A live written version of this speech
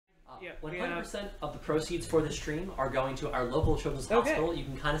Yeah, 100% of the proceeds for the stream are going to our local children's hospital. You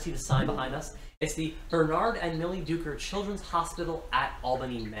can kind of see the sign behind us. It's the Bernard and Millie Duker Children's Hospital at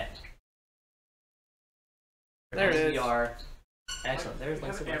Albany Med. There it is. We are excellent. There's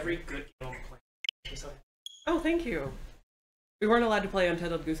like every good game on play. Oh, thank you. We weren't allowed to play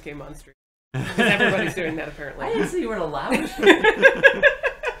Untitled Goose Game on stream. Because everybody's doing that apparently. I didn't say you weren't allowed. We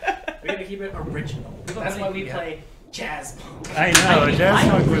gotta keep it original. That's why we play jazz punk. I know, jazz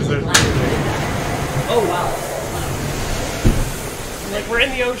punk was a... Oh wow. Like we're in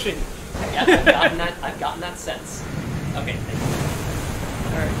the ocean. Yeah, I've gotten that sense. Okay, thank you.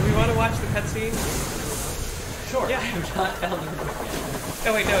 Alright, do we want to watch the cutscene? Sure. Yeah. I've not found the remote yet.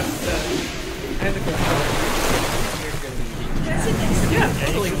 Oh wait, no, it's I have the controller. That's it next to me. Yeah,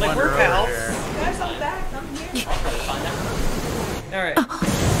 totally. Like we're pals. Guys, I'm back. I'm here. I'll try to find that. Alright.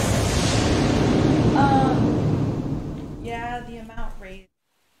 Yeah, the amount raised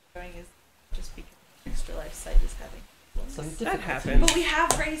going is just because Extra Life site is having. That happens. But we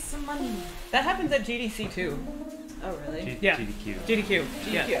have raised some money. That happens at GDC too. Oh really? Yeah. GDQ. GDQ.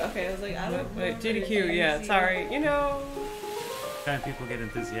 Yeah. GDQ. Okay, I was like, I don't. Wait, GDQ. Yeah. Sorry. You know. Time people get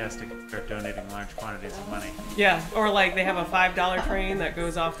enthusiastic and start donating large quantities of money. Yeah. Or like they have a $5 train that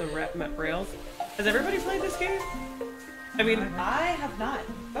goes off the rails. Has everybody played this game? I mean, I have not.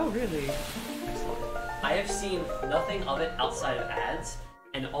 oh really? I have seen nothing of it outside of ads,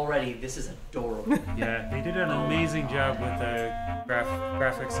 and already this is adorable. Yeah, they did an amazing job with the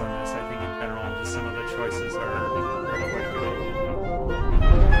graphics on this, I think, in general. Just some of the choices are quite good.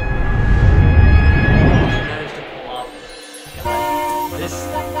 I managed to pull off this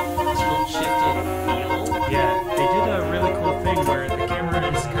tilt-shifted feel. Yeah, they did a really cool thing where the camera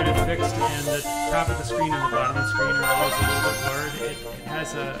is kind of fixed and the top of the screen and the bottom of the screen are always a little bit blurred. It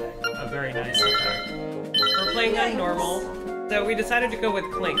has a very nice effect. We're playing on normal, so we decided to go with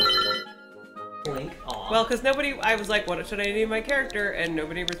Clink. Blink. Aw. Well, because nobody, I was like, what should I name my character? And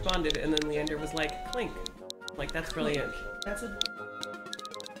nobody responded, and then Leander was like, Clink. Like, that's brilliant. That's a.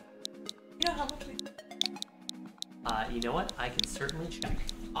 You know how much we. You know what? I can certainly check.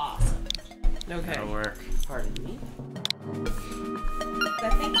 Awesome. Okay. That'll work. Pardon me. I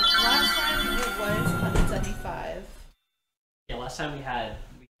think last time it was 175. Yeah, last time we had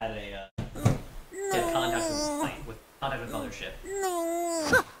a contact with Mothership.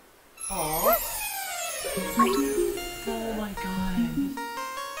 Aww. Oh my god.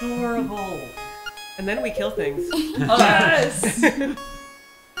 Adorable. And then we kill things. Yes!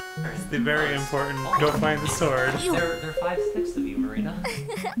 It's the very important, go find the sword. There are 5/6 of you, Marina.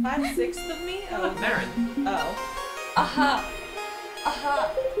 5/6 of me? Oh. Marin. Oh. Aha!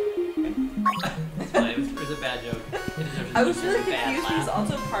 Aha! It's fine. It was a bad joke. I was really confused because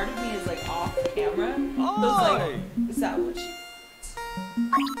also part of me is like off camera. So it's like, is that what she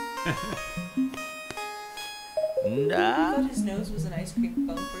I thought his nose was an ice cream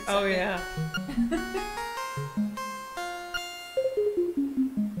cone for a second. Oh yeah.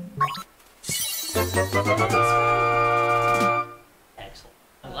 Excellent.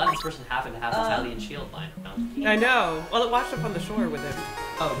 I'm glad this person happened to have the Italian shield line around. I know. Well, it washed up on the shore with him.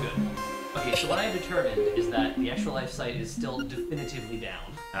 Oh, good. Okay, so what I have determined is that the Extra Life site is still definitively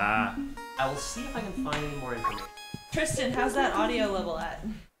down. Ah. I will see if I can find any more information. Tristan, how's that audio level at?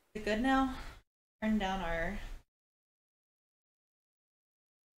 Is it good now? Turn down our...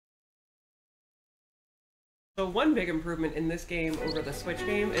 So one big improvement in this game over the Switch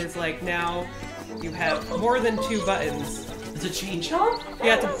game is like now you have more than 2 buttons. It's a chain chomp?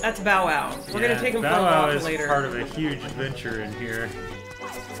 Yeah, that's Bow Wow. We're gonna take him for a Bow Wow walk is later. part of a huge adventure in here.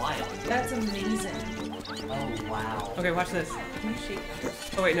 Wild. That's amazing. Oh, wow. Okay, watch this. Can you shake that?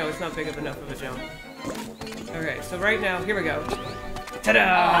 Oh wait, no, it's not big enough of a jump. Okay, so right now, here we go.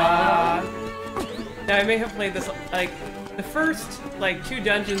 Ta-da! Now I may have played this, like, the first, like, 2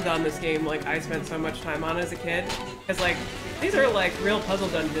 dungeons on this game, like, I spent so much time on as a kid. Because, like, these are, like, real puzzle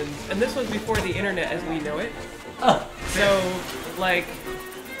dungeons. And this was before the internet as we know it. Oh. So, like...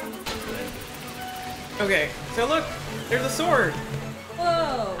 Okay, so look! There's a sword!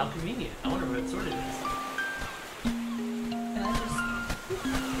 Whoa! How convenient. I wonder what sword it is. Can I just...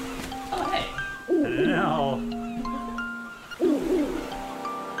 Oh, hey. I don't know.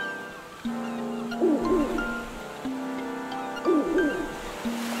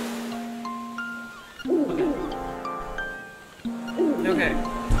 Okay.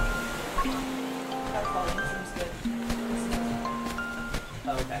 That volume seems good.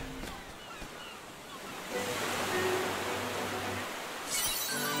 Oh, okay.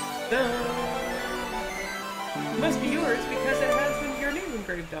 It must be yours because it has your name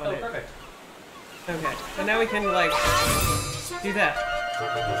engraved on Oh, it. perfect. Okay, so now we can, like, do that.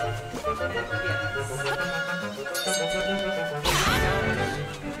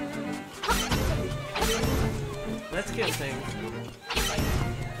 Let's kill things.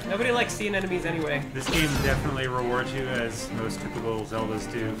 Nobody likes seeing enemies anyway. This game definitely rewards you, as most typical Zeldas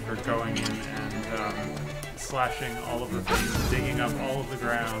do, for going in and slashing all of the things, digging up all of the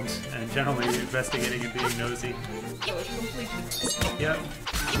ground, and generally investigating and being nosy. So it's completion. Yep.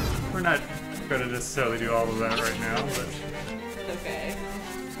 We're not going to necessarily do all of that right now, but... Okay.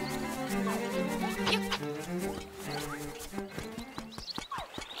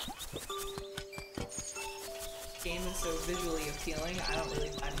 Game is so visually appealing, I don't really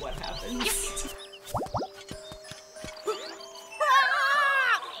mind what happens.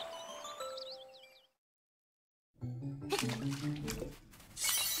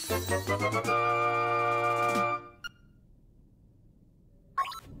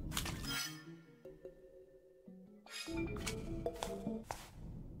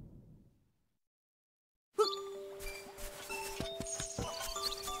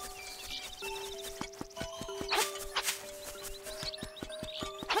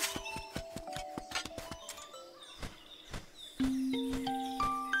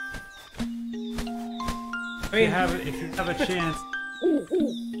 If you have a chance,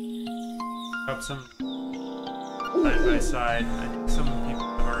 up some side by side. I think some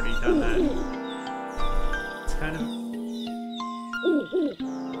people have already done that. It's kind of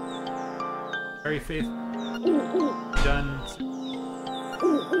very faithful. Done.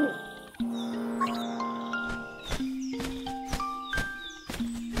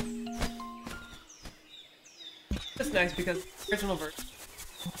 It's nice because original version.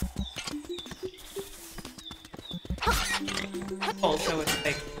 Also, it's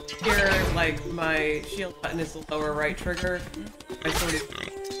like here, like my shield button is the lower right trigger. I sort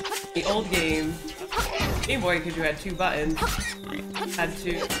of the old game, Game Boy, because you had two buttons, had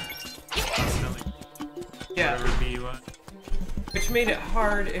to which made it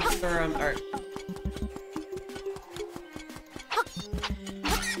hard if you're art.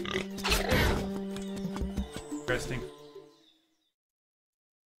 Interesting.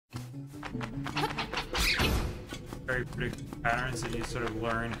 Very predictable patterns, and you sort of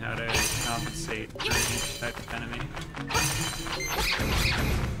learn how to compensate for each type of enemy.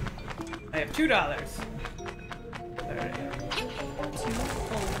 I have $2. Alright.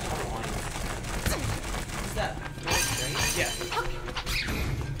 Is that right? Yeah.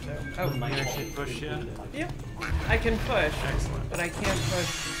 Oh, You can actually push yet? yep. I can push, Excellent. but I can't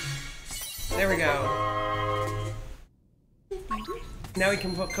push. There we go. Now we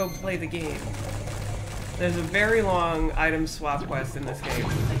can go play the game. There's a very long item swap quest in this game.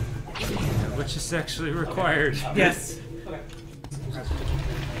 Which is actually required. Yes.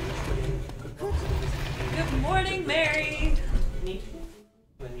 Good morning, Mary!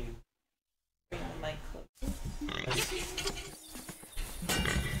 When you Bring on my clothes.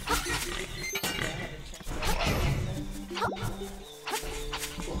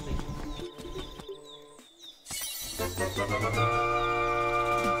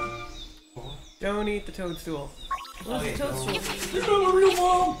 Don't eat the toadstool. What's the toadstool? It's not a real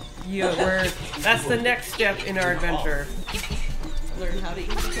mom! Yeah, that's the next step in our adventure. Learn how to eat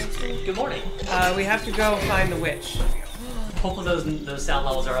the toadstool? Good morning. We have to go find the witch. Hopefully those sound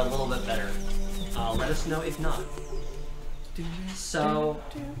levels are a little bit better. Let us know if not. So,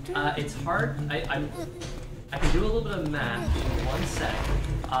 it's hard. I can do a little bit of math in 1 sec.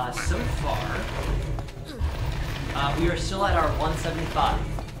 So far, we are still at our 175.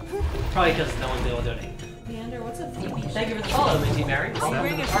 Probably because no one's able to donate. Leander, what's a Phoebe shirt? Thank you for the follow, Minty Mary. Are you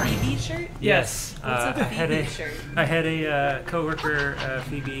wearing a Phoebe shirt? Yes. What's a Phoebe shirt? I had a coworker,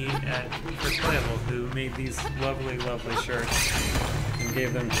 Phoebe, at First Playable, who made these lovely, lovely shirts and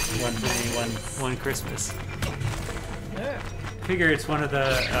gave them one for me one Christmas. Yeah. Figure it's one of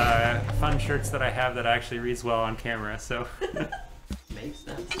the fun shirts that I have that actually reads well on camera, so. Makes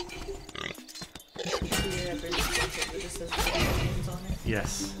sense.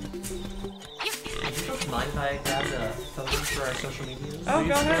 Yes. Would you folks mind if I grab the photos for our social medias? Oh,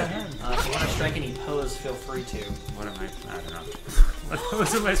 go ahead. If you want to strike any pose, feel free to. What am I don't know. What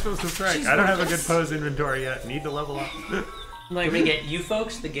pose am I supposed to strike? I don't have a good pose inventory yet. Need to level up. Like, Can we get you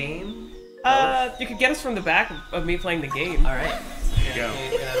folks the game? you could get us from the back of me playing the game. Alright. Go.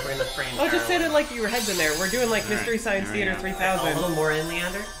 We're gonna frame Oh, just say Carolyn. it like your head's in there. We're doing like Mystery Science Theater A 3000. little more in,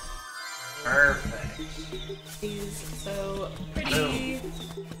 Leander. Perfect. She's so pretty.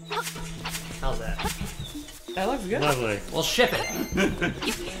 How's that? That looks good. Lovely. We'll ship it.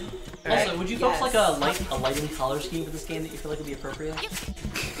 Also, would you folks Yes. like a lighting color scheme for this game that you feel like would be appropriate?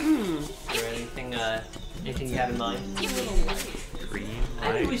 Is there anything you have in mind? It's a little light. Green.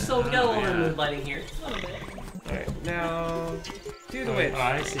 I think we still got a little bit of mood lighting here. Alright, now do the witch. Oh,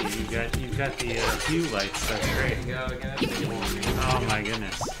 I see. You've got the hue lights. That's great. There you go, Oh my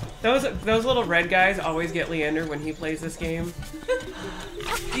goodness. Those little red guys always get Leander when he plays this game.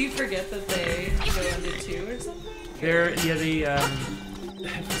 Do you forget that they go into 2 or something?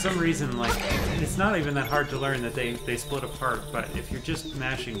 For some reason, like, it's not even that hard to learn that they split apart, but if you're just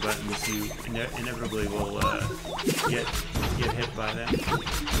mashing buttons, you inevitably will get hit by them.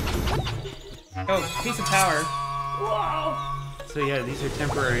 Oh, piece of power. Whoa! So yeah, these are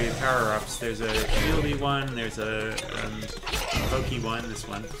temporary power-ups. There's a shieldy one, there's a pokey one, this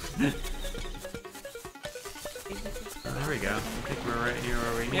one. Oh, there we go. I think we're right here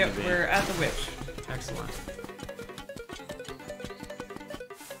where we need to be. Yep, we're at the witch. Excellent.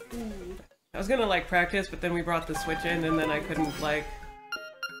 I was gonna like practice, but then we brought the Switch in, and then I couldn't like.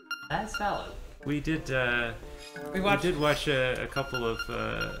 That's valid. We did watch a couple of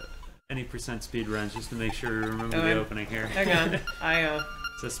any percent speed runs just to make sure we remember the opening here. Hang on,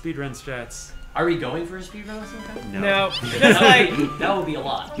 So speedrun strats. Are we going for a speedrun of some kind? No, just like that would be a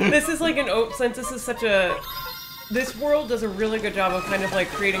lot. this is like since this is such a. This world does a really good job of kind of like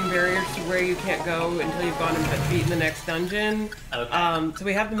creating barriers to where you can't go until you've gone and beaten the next dungeon. Okay. So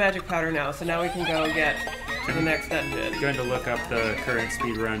we have the magic powder now, so now we can go get to the next dungeon. I'm going to look up the current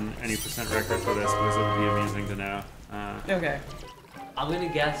speedrun any percent record for this because it'll be amusing to know. Okay. I'm gonna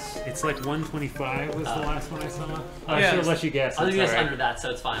guess. It's like 125 was the last one I saw. I Yeah. should have let you guess. I'll It's guess alright. under that, so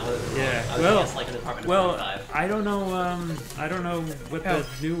it's fine. Yeah. I was gonna guess like in the Department of 25. I don't know what the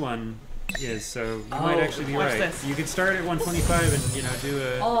new one is, so you might actually be watch right. this. You could start at 125 and do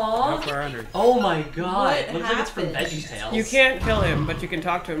a how far under. Oh my god! What Looks like it's from happened? Veggie Tales. You can't kill him, but you can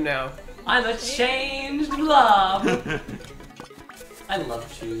talk to him now. I'm a changed love. I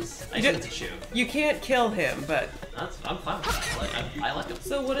love shoes. I think it's a shoe. You can't kill him, but I'm fine with that. I like him.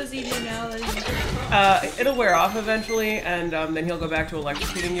 So what does he do now that he's it'll wear off eventually, and then he'll go back to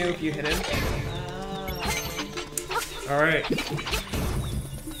electrocuting you if you hit him. All right.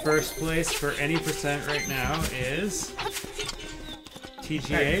 First place for any percent right now is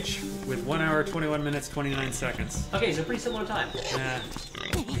TGH with 1 hour, 21 minutes, 29 seconds. Okay, so pretty similar time. Yeah.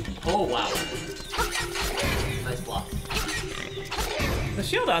 Oh wow. Nice block. The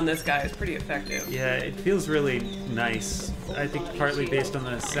shield on this guy is pretty effective. Yeah, it feels really nice. I think partly based on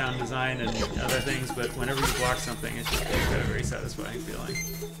the sound design and other things, but whenever you block something, it's just got a very satisfying feeling.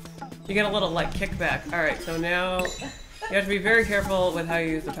 You get a little like kickback. All right, so now you have to be very careful with how you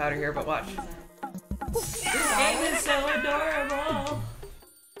use the powder here, but watch. This game is so adorable.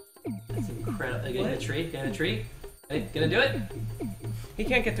 That's incredible. Get in a tree. Get in a tree. Hey, gonna do it? He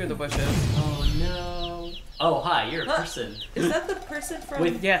can't get through the bushes. Oh no. Oh hi, you're a person. Is that the person from?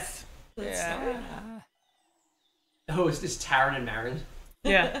 With Yes. Yeah. Oh, is this Taran and Marin?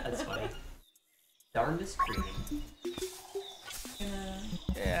 Yeah. That's funny. Darndest creating.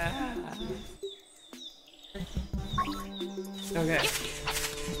 Yeah. Okay.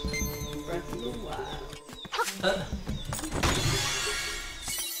 Breath of the Wild.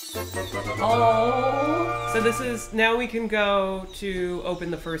 Oh. So this is now we can go to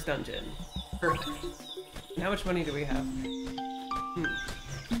open the first dungeon. Perfect. How much money do we have?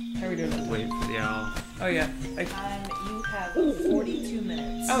 How are we doing that? Wait for the owl. Oh yeah. And you have 42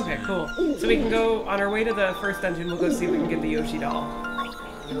 minutes. Okay, cool. So we can go on our way to the first dungeon. We'll go see if we can get the Yoshi doll.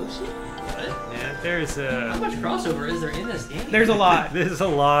 Yoshi? What? Yeah, there's How much crossover is there in this game? There's a lot. There's a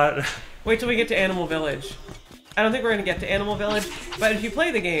lot. Wait till we get to Animal Village. I don't think we're gonna get to Animal Village, but if you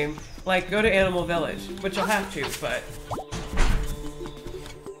play the game, like go to Animal Village, which you'll have to, but.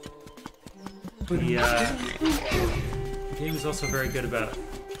 The game is also very good about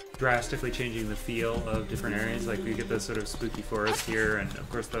drastically changing the feel of different areas. Like we get the sort of spooky forest here, and of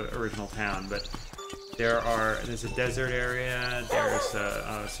course the original town. But there's a desert area. There's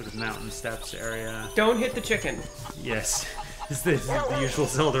a sort of mountain steps area. Don't hit the chicken. Yes, this is the usual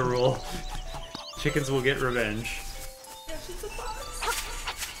Zelda rule. Chickens will get revenge. Yoshi's a box.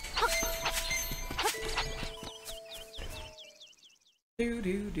 Do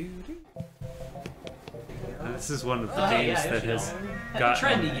do do do. This is one of the Oh, hey, games yeah, that Yoshi has doll.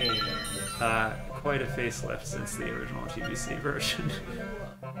 gotten Trendy game. quite a facelift since the original GBC version.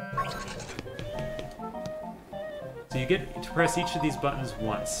 So you get to press each of these buttons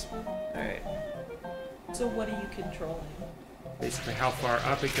once. Alright. So what are you controlling? Basically how far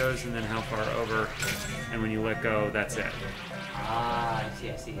up it goes and then how far over. And when you let go, that's it. Ah,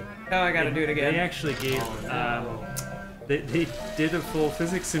 I see. Oh, I gotta do it They again. actually gave... Oh, no. They did a full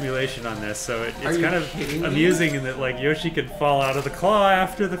physics simulation on this, so it's Are you kind of kidding me? amusing in that like Yoshi could fall out of the claw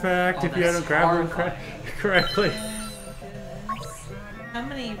after the fact Oh, if you hadn't that's grabbed him horrifying. correctly. How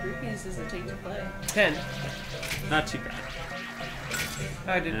many rupees does it take to play? 10. Not too bad.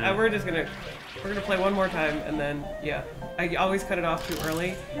 Yeah. We're gonna play one more time, and then yeah. I always cut it off too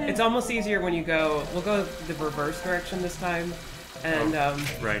early. It's almost easier when you go. We'll go the reverse direction this time, and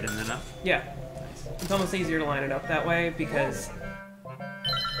right and then up. Yeah, it's almost easier to line it up that way because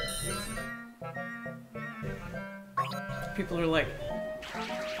people are like,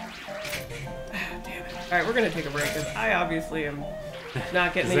 damn it. All right, we're gonna take a break because I obviously am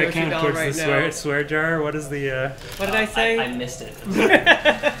not getting the Yoshi doll right now. Swear jar? What is the? What did I say? I missed it.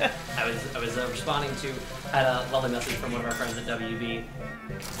 I was responding to had a lovely message from one of our friends at WB.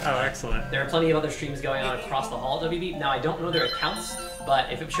 Oh, excellent. There are plenty of other streams going on across the hall at WB. Now I don't know their accounts,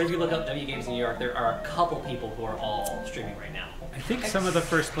 but if you look up W Games in New York, there are a couple people who are all streaming right now. I think some of the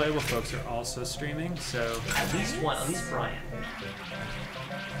first playable folks are also streaming, so at least one, at least Brian.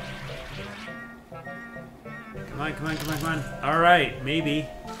 Come on. All right, maybe.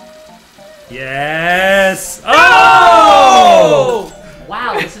 Yes! Oh!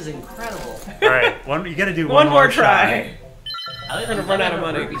 Wow, this is incredible. All right, you gotta do one more try. I'm gonna run out of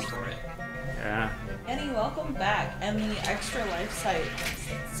money. For it. Yeah. Annie, welcome back. And the extra life site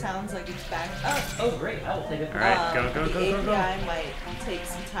sounds like it's back up. Oh, great. I will take it. All right, go. The API might take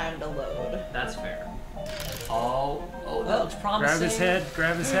some time to load. That's fair. Oh, that looks promising.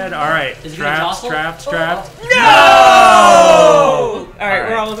 Grab his head. All right, trapped. No! All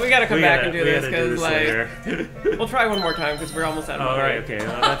right, we gotta come back and do this because like we'll try one more time because we're almost out of money. All right, okay,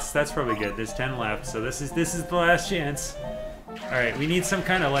 well, that's probably good. There's 10 left, so this is the last chance. All right, we need some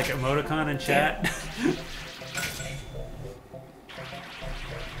kind of like emoticon in chat.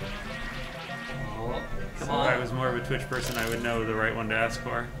 Come on. If I was more of a Twitch person, I would know the right one to ask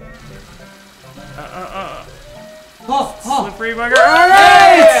for. Slippery bugger. All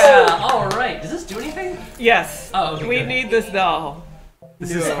right! Yeah, all right. Does this do anything? Yes. Oh, okay, we good. need this doll.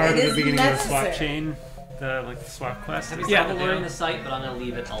 This is part of the beginning of the swap chain, the swap quest. I've been learning the site, but I'm gonna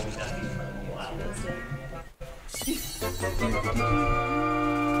leave it. I'll leave that for a while.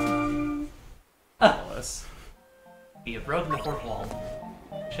 You have broken the fourth wall.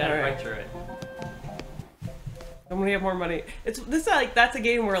 Shattered right through it. And when we have more money, that's a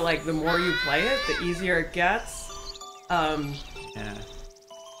game where like the more you play it, the easier it gets. Yeah.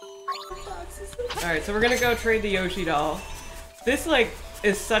 All right, so we're gonna go trade the Yoshi doll. This like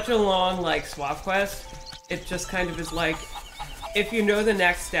is such a long like swap quest. It just kind of is like, if you know the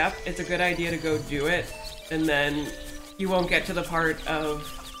next step, it's a good idea to go do it, and then you won't get to the part of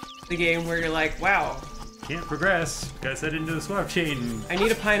the game where you're like, wow. Can't progress because I didn't do the swap chain. I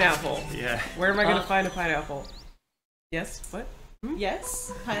need a pineapple. Yeah. Where am I gonna find a pineapple? Yes? What?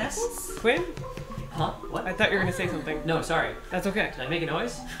 Yes? Pineapples? Quinn? Huh? What? I thought you were gonna say something. No, sorry. That's okay. Did I make a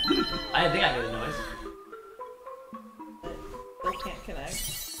noise? I think I made a noise. Still can't connect.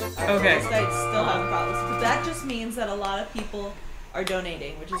 Okay. Sites still have problems. But that just means that a lot of people are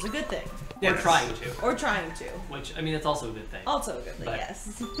donating, which is a good thing. Yes. Or trying to. Or trying to. Which, I mean, it's also a good thing. Also a good thing, but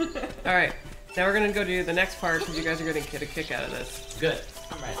yes. Alright. Now we're gonna go do the next part because you guys are gonna get a kick out of this. Good.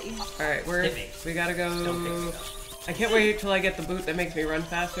 I'm ready. Alright, we gotta go. Don't pick me up. I can't wait till I get the boot that makes me run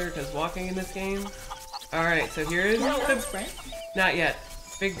faster because walking in this game. Alright, so here's the sprint. Not yet.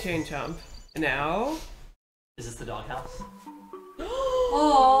 Big chain chomp. And now. Is this the doghouse?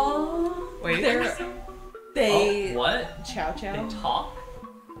 Aww. Wait. They. Oh, what? Chow chow. They talk?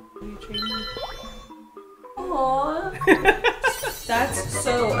 Aww. That's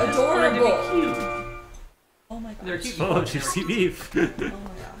so adorable. Cute. Oh my gosh. They're cute. Oh, juicy beef. Oh my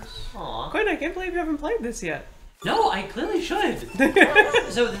gosh. Aw. Quinn, I can't believe you haven't played this yet. No, I clearly should.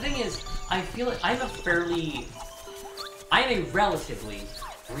 So the thing is, I feel like I am a relatively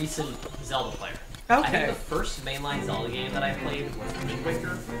recent Zelda player. Okay. I think the first mainline Zelda game that I played was Wind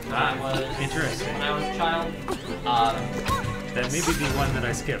Waker when I was a child. That may be the one that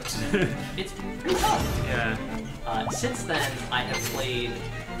I skipped. It's pretty tough. Yeah. Since then, I have played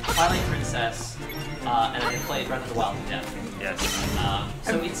Twilight Princess, and I have played Breath of the Wild to death. Yes.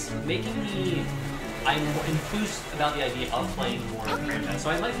 So it's making me. I'm more enthused about the idea of playing more of the franchise,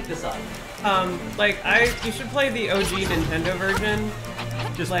 so I might pick this up. You should play the OG Nintendo version.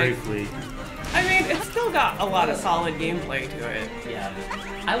 Just like, briefly. I mean, it's still got a lot of solid gameplay to it. Yeah.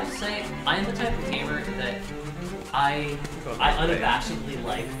 I will say, I am the type of gamer that I unabashedly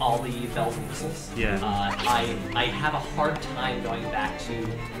like all the bells and whistles. Yeah. I have a hard time going back to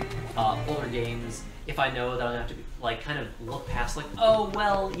older games if I know that I'm gonna have to kind of look past oh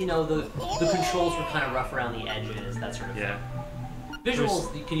well, you know, the controls were kind of rough around the edges, that sort of thing.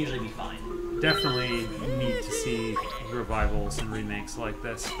 Visuals can usually be fine. definitely need to see revivals and remakes like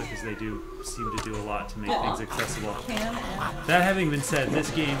this because they do seem to do a lot to make things accessible. That having been said, this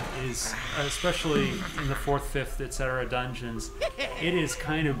game is, especially in the 4th, 5th, etc. dungeons, it is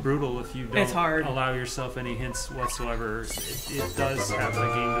kind of brutal if you don't allow yourself any hints whatsoever. It does have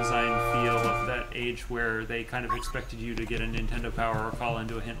the game design feel of that age where they kind of expected you to get a Nintendo Power or call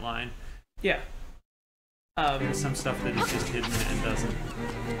into a hint line. Yeah. There's some stuff that is just hidden and doesn't.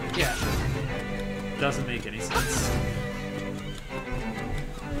 Yeah. Doesn't make any sense.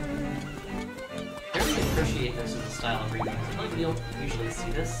 I really appreciate this as a style of remake. I feel like we don't usually see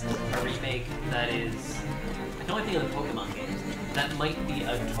this. A remake that is. I can only think of the Pokemon games. That might be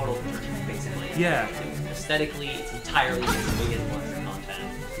a total different, basically. Yeah. Aesthetically, it's entirely different way it was the content.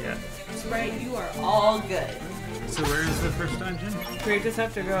 Yeah. Sprite, you are all good. So where is the first dungeon? We just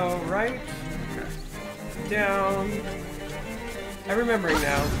have to go right, down. I'm remembering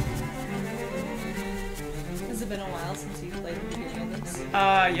now. Has it been a while since you played the beginning of this?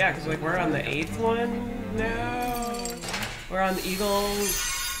 Yeah, because like we're on the 8th one now. We're on the Eagle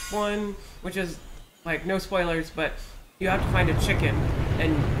one, which is like no spoilers, but you have to find a chicken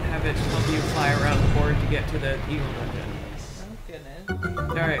and have it help you fly around the board to get to the Eagle dungeon. Oh goodness.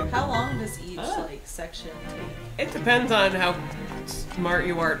 Alright. How long does each like section take? It depends on how smart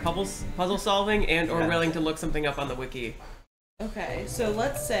you are at puzzle solving and or willing to look something up on the wiki. Okay, so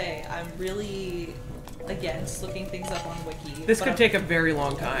let's say I'm really against looking things up on wiki. This could take a very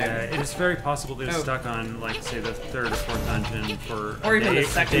long time. Yeah, it is very possible to get stuck on, like, say, the 3rd or 4th dungeon for or a even day, the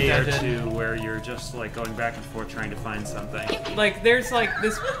second day or dungeon. 2 where you're just, like, going back and forth trying to find something. Like, there's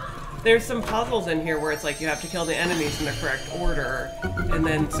some puzzles in here where it's like you have to kill the enemies in the correct order, and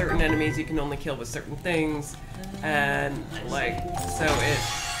then certain enemies you can only kill with certain things, and like, so it...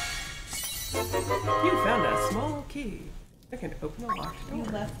 You found a small key. I can open a locked door. You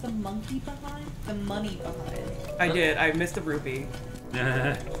left the monkey behind? The money behind. I did. I missed the rupee.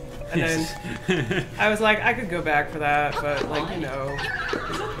 And then I was like, I could go back for that, but like, you know.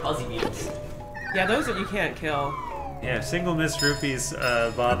 Fuzzy beetles. Yeah, those that you can't kill. Yeah, single missed rupees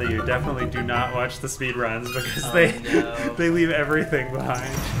bother you. Definitely do not watch the speed runs because they leave everything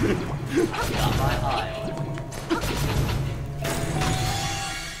behind. Got my eye on it.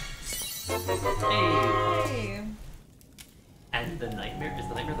 Hey. And the nightmare is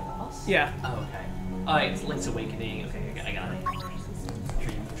the nightmare the boss? Yeah. Oh, okay. Oh, it's Link's Awakening. Okay, I got it.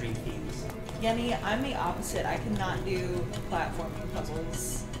 Dream themes. Yenny, I'm the opposite. I cannot do platforming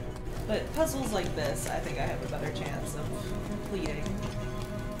puzzles. But puzzles like this, I think I have a better chance of completing.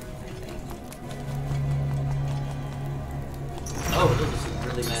 I think. Oh, those are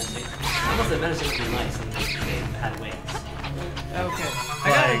really menacing. I must have menacing would be nice and they had wings. Okay. I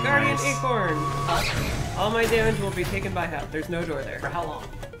got a Guardian nice. Acorn! All my damage will be taken by half. There's no door there. For how long?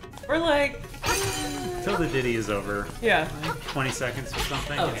 For like... Until the ditty is over. Yeah. 20 seconds or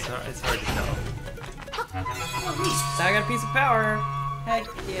something. Okay. It's hard to tell. So I got a piece of power. Heck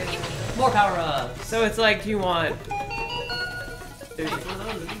yeah. More power ups! So it's like, do you want...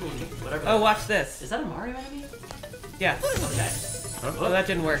 Whatever. Oh, watch this. Is that a Mario enemy? Yeah. Okay. Oh, that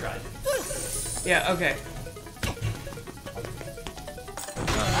didn't work. Tried. Yeah, okay.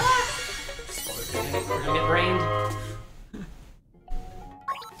 We're gonna get brained.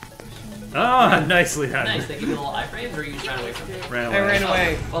 Oh, nicely done. Nice, they give you little iframes, or you just ran away from it? Ran I away. ran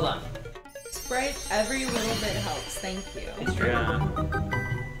away. Well done. Sprite, every little bit helps. Thank you. Yeah.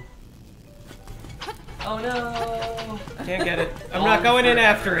 Oh no! Can't get it. I'm not going in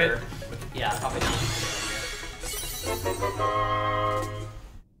after it. Yeah, probably not.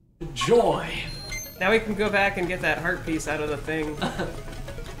 Joy! Now we can go back and get that heart piece out of the thing.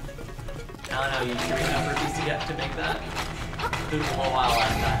 I don't know, you should remember these to get to make that. It was a little while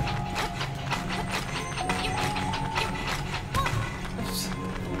after that.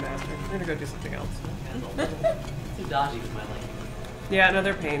 You bastard. We're gonna go do something else. Too dodgy for my liking. Yeah, no,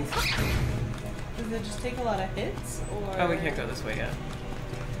 they're pains. Does it just take a lot of hits, or? Oh, we can't go this way yet.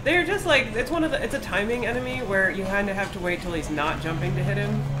 They're just like, it's a timing enemy where you kind of have to wait till he's not jumping to hit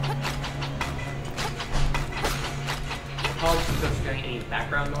him. Apologies for hearing any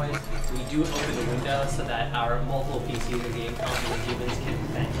background noise. We do open the window so that our multiple PCs and game consoles and humans can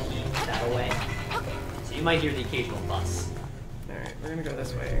vent heat that away. So you might hear the occasional buzz. Alright, we're gonna go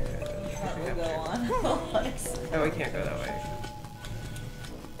this way. That will go on. Oh, we can't go that way.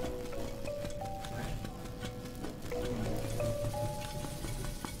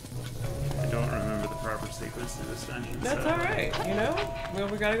 I don't remember the proper sequence to this dungeon. That's so. alright, you know? Well,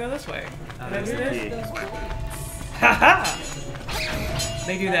 we gotta go this way. Can I do There's the this? key. Haha!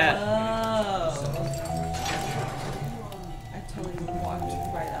 They do that. Oh. I totally walked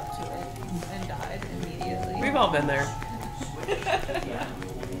right up to it and we've all been there. Yeah.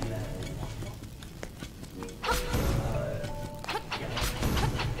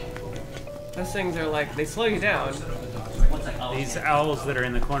 Those things are like, they slow you down. One sec. Oh, These owls that are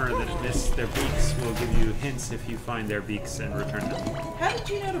in the corner that miss their beaks will give you hints if you find their beaks and return them. How did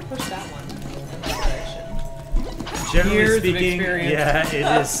you know to push that one in that direction? Generally Years of speaking, experience. yeah,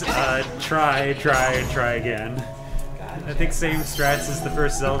 it is try again. Gotcha. I think same strats as the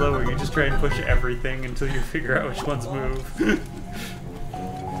first Zelda, where you just try and push everything until you figure out which ones move.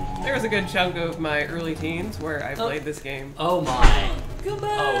 There was a good chunk of my early teens where I played this game. Oh my. Goodbye.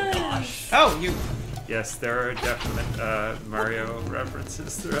 Oh gosh. Oh, you. Yes, there are definite Mario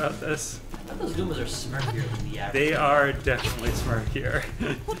references throughout this. I thought those Goombas are smirkier than the average. They are definitely smirkier.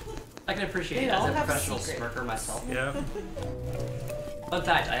 I can appreciate They it as all a have professional secrets. smirker myself. Yeah. Fun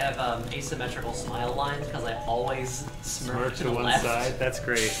fact, I have asymmetrical smile lines because I always smirk to the one left. side. That's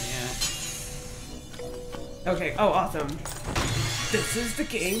great. Yeah. Okay, oh, awesome. This is the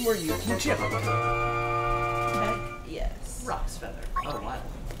game where you can jump. Heck yes. Rock's feather. Oh wow.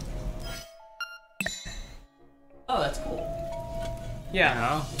 Oh, that's cool. Yeah.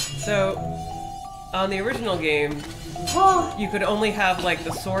 Now, So, on the original game, you could only have like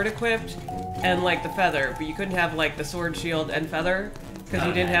the sword equipped and like the feather, but you couldn't have like the sword, shield, and feather because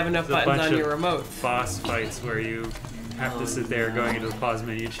you didn't have enough There's a buttons bunch on your of remote. boss fights where you have to sit there going into the pause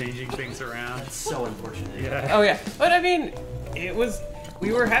menu, changing things around. It's so unfortunate. Yeah. Oh yeah, but I mean, it was.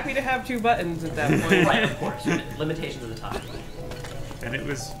 We were happy to have 2 buttons at that point. Right, of course. Limitations of the time. And it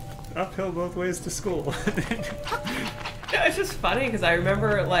was uphill both ways to school. Yeah, it's just funny because I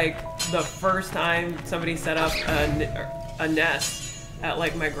remember like the first time somebody set up a nest at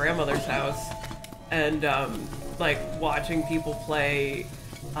like my grandmother's house, and like watching people play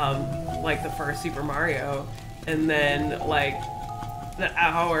like the first Super Mario, and then like the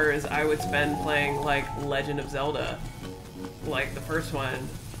hours I would spend playing like Legend of Zelda, like the first one.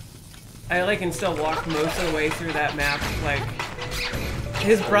 I like can still walk most of the way through that map. Like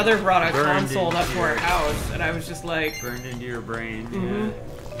his brother brought a Burned console up into to our your- house, and I was just like, Burned into your brain. Mhm.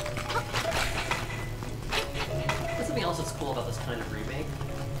 That's something else that's cool about this kind of remake.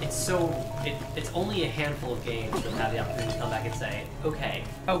 It's only a handful of games that have the opportunity to come back and say, okay,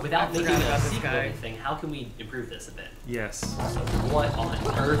 Oh, without I making forgot a about this sequel or guy. anything, how can we improve this a bit? Yeah. Yes. So what on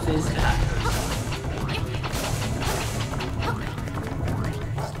earth is that person?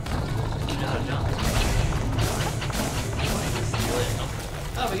 You know how to jump.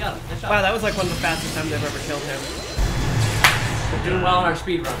 Oh, we got him. Good shot. wow, that was like one of the fastest times I've ever killed him. We're doing well on our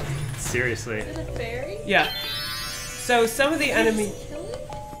speed run. Seriously. Is it a fairy? Yeah. So some of the enemy. Kill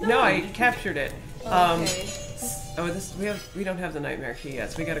it? No, I captured it. Okay. Oh, we don't have the nightmare key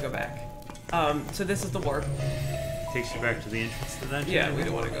yet, so we gotta go back. So this is the warp. Takes you back to the entrance to the dungeon. Yeah, we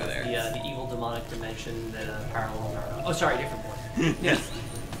don't want to go there. The evil demonic dimension that parallels our... Oh, sorry, different one. Yes.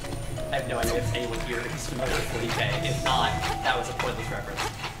 I have no idea if anyone here is familiar with 40k. If not, that was a pointless reference.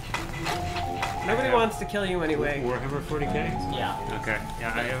 Nobody wants to kill you anyway. Warhammer 40k? Yeah. Okay.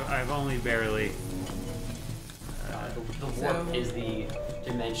 Yeah, I've only barely. The warp So- is the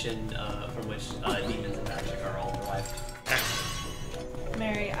dimension from which demons and magic are all derived.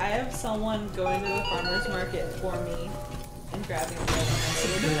 Mary, I have someone going to the farmer's market for me and grabbing a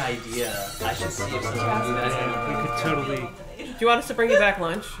That's a good idea. I should see if someone can do that. Yeah, we could totally. Do you want us to bring you back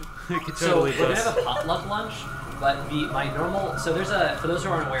lunch? We could So totally we're gonna bust. have a potluck lunch, but my normal. So there's for those who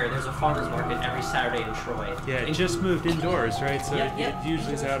aren't aware, there's a farmer's market every Saturday in Troy. Yeah, it And just moved indoors, right? So Yep, it yep.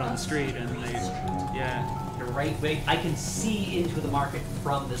 usually is out on the street, and they, yeah. You're right. Wait, I can see into the market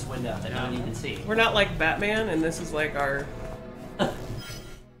from this window that none of you can see. We're not like Batman, and this is like our.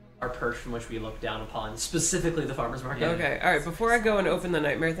 Our perch from which we look down upon, specifically the farmer's market. Okay, all right. Before I go and open the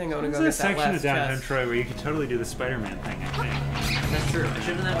nightmare thing, I want to There's go a get that section last of downtown chest. Troy where you could totally do the Spider-Man thing, I think. That's true. I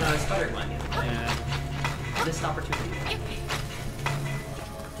should have done that when I was Spider-Man. Yeah. Missed opportunity.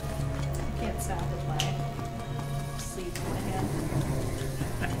 Can't stop with my sleep in my hand.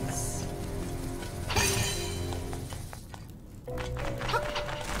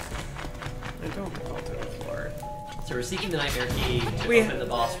 I don't fall to the floor. So we're seeking the nightmare key to We- open the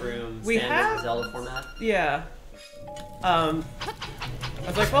boss room, we standard have- Zelda format. Yeah. I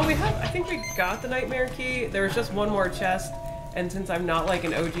was like, well, I think we got the nightmare key. There was just one more chest, and since I'm not like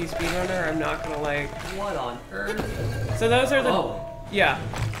an OG speedrunner, I'm not gonna like. What on earth? So those are the. Oh. Yeah.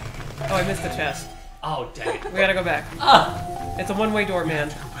 Oh, I missed the chest. Oh, dang it. We gotta go back. Ah! It's a one-way door,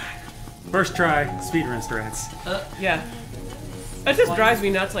 man. First try, speedrun strats. Yeah. That just drives me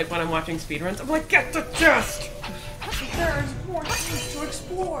nuts. Like when I'm watching speedruns, I'm like, get the chest. There's more more things to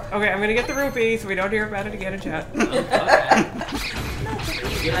explore. Okay, I'm gonna get the rupee so we don't hear about it again in chat. Okay.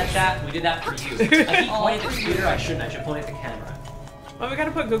 We did that chat. We did that for you. I keep pointing at the computer. I shouldn't. I should point at the camera. Well, we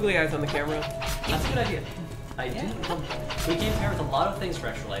gotta put googly eyes on the camera. That's a good idea. We came prepared with a lot of things for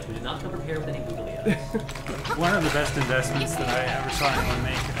Extra Life. We did not come prepared with any googly eyes. One of the best investments that I ever saw anyone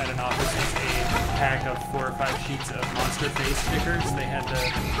make at an office was a pack of 4 or 5 sheets of monster face stickers. They had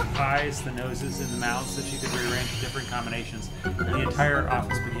the eyes, the noses, and the mouths that you could rearrange in different combinations. And the entire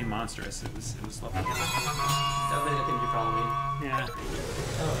office became monstrous. It was lovely. That would have been a thing you probably need. Yeah.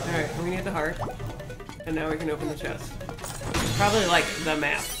 Alright, we need the heart. And now we can open the chest. Probably like the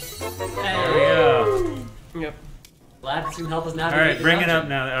map. There we go. Yep. Glad this can help us navigate. Alright, the bring it dungeon. up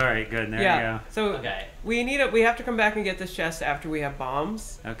now. Alright, good. There Yeah. you go. So Okay. we have to come back and get this chest after we have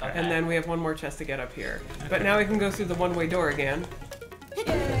bombs. Okay. And then we have one more chest to get up here. But now we can go through the one-way door again.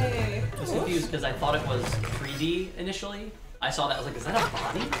 Yay! I was confused because I thought it was 3D initially. I saw that. I was like, is that a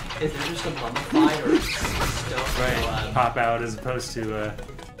body? Is there just a mummified or stone? Right. Pop out as opposed to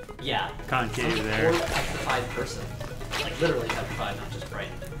Yeah. concave Or there. a petrified person. Like literally petrified, not just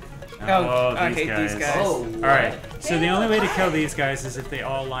frightened. Oh, I hate these guys. Oh, Alright, so the only way to kill these guys is if they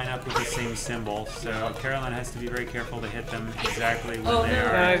all line up with the same symbol. So Carolyn has to be very careful to hit them exactly when Oh, they no.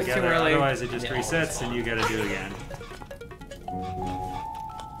 are No, it's too together. early. Otherwise it just They all resets respawn. and you gotta do again.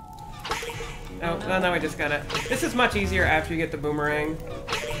 Oh, well, now I just got it. This is much easier after you get the boomerang.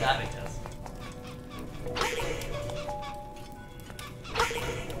 That makes sense.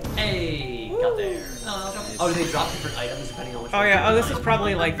 Hey, got there. Oh, do they drop different items depending on which Oh one yeah, you oh this is find?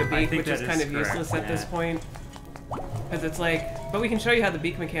 probably like the I beak, think which is that kind is of correct, useless at this yeah. point. Because it's like, but we can show you how the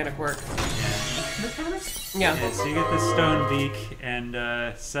beak mechanic works. Yeah. Yeah, so you get this stone beak, and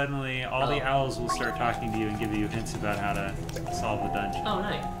suddenly all the owls will start talking to you and give you hints about how to solve the dungeon. Oh,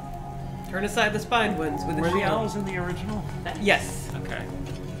 nice. Turn aside the spined ones with a Were the shield. owls in the original? Yes. Okay.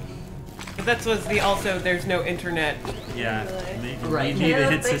 But that was the also there's no internet. Yeah. Right. You need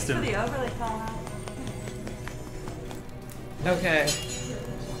a hit thanks system. for the overlay call out. Okay.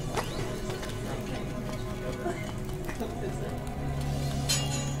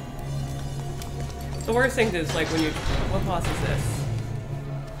 The worst thing is like when you what boss is this?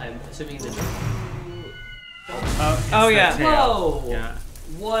 I'm assuming it's... Oh, Oh, yeah. Whoa! Yeah.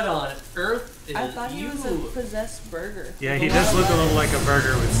 What on earth is I thought he you? was a possessed burger. Yeah, he does look a little like a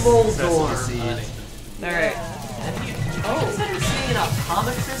burger with Moldorm. sesame seeds. Alright. Have you considered seeing an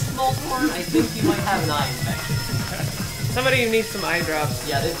optometrist, Moldorm? I think you might have an eye infection. Somebody who needs some eye drops.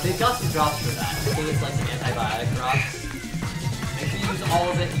 Yeah, they've got some drops for that. I think it's like some antibiotic drops. Make sure you use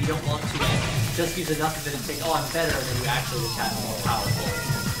all of it. You don't want to just use enough of it and think, oh, I'm better, and then you actually just have a more powerful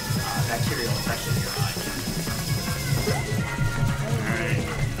bacterial infection in your eye. Alright.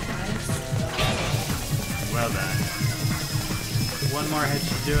 Well done. One more hit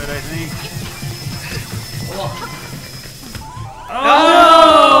should do it, I think.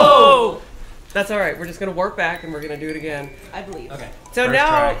 Oh! That's alright, we're just gonna warp back and we're gonna do it again. I believe. Okay. So First now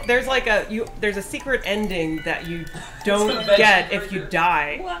try. there's like there's a secret ending that you don't It's a get veggie if you burger.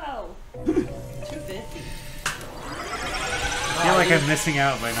 die. Wow. 250. I feel like I'm missing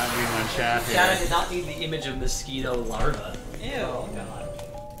out by not being on chat Chad, I here. did not need the image of mosquito larva. Ew. Oh god.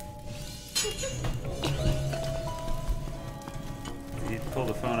 You pull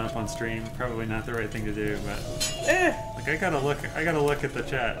the phone up on stream, probably not the right thing to do, but Eh. like I gotta look at the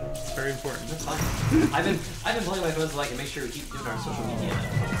chat. It's very important. That's fine. I've been pulling my phone so I can make sure we keep doing our social media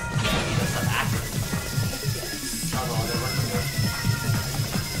stuff accurate.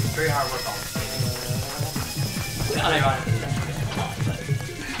 It's very hard work all the time. Unironically, that's a lot, but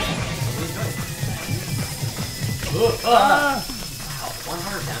we enjoy it. Wow,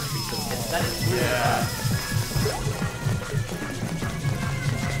 100 damage for each of the hits. That is really Yeah.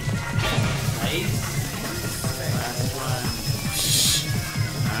 nice. Last one.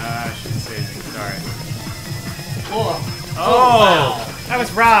 I shouldn't say anything. Sorry. Whoa. Oh! Wow. I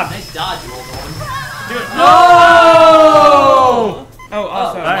was robbed. Nice dodge, you old one. Do it. No! Oh,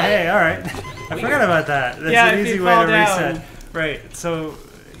 also. Hey, alright. I forgot about that. That's Yeah, an if you easy way fall to down. reset. Right, so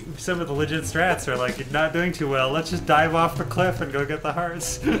some of the legit strats are like, you're not doing too well. Let's just dive off the cliff and go get the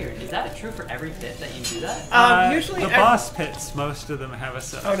hearts. Weird. Is that true for every pit that you do that? Usually the boss pits, most of them have a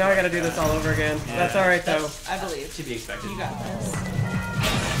set. Oh, now I gotta do this all over again. Yeah. That's alright though. I believe. To be expected. You got this.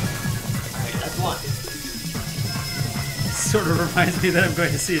 Alright, that's one. Sort of reminds me that I'm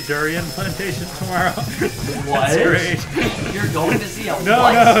going to see a durian plantation tomorrow. What? That's great. You're going to see a No,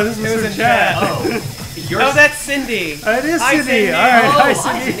 what? no, this It was was from in chat. chat. Oh. You're Oh, that's Cindy. It is Hi, Cindy. Cindy. Alright, Oh, hi hi,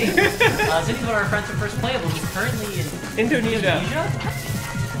 Cindy. Cindy. Cindy's one of our friends from First Playable. He's currently in Indonesia. Indonesia.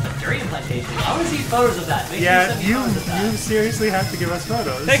 durian plantation. I want to see photos of that. Make sure Yeah, send me you photos of that. seriously have to give us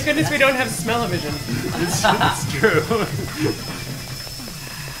photos. Thank goodness we don't have smell-o-vision. It's true.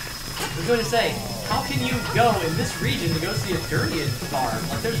 I was going to say, how can you go in this region to go see a durian farm?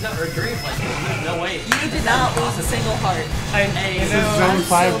 Like, there's no, or a durian plantation. There's no way. You did not lose a single heart. I This know. is Zone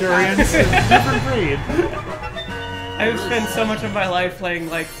 5 so durians. Different breed. I've spent so much of my life playing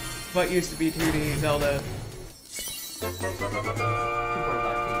like what used to be 2D Zelda.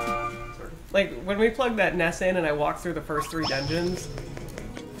 Like when we plugged that NES in and I walked through the first 3 dungeons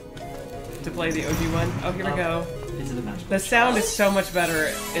to play the OG one. Oh, here we go. Into the magical The sound is so much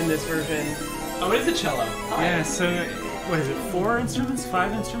better in this version. Oh, it is a cello. Yeah, so what is it? 4 instruments?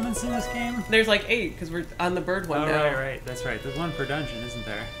 5 instruments in this game? There's like 8 because we're on the bird one Oh, now. right. That's right. There's one per dungeon, isn't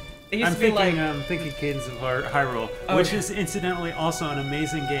there? It used I'm to be thinking, like thinking Cadence of Hyrule, Oh, which okay. is incidentally also an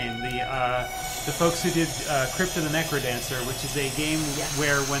amazing game. The folks who did Crypt of the Necrodancer, which is a game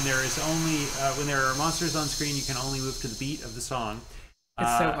where when there is only when there are monsters on screen, you can only move to the beat of the song.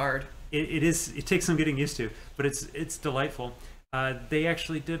 it's so hard. It takes some getting used to, but it's delightful. They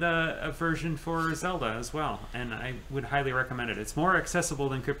actually did a version for Zelda as well, and I would highly recommend it. It's more accessible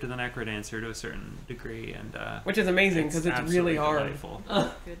than Crypt of the Necrodancer to a certain degree, and Which is amazing because it's really absolutely hard. delightful.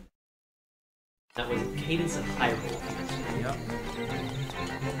 Good. That was Cadence of Hyrule. Yep.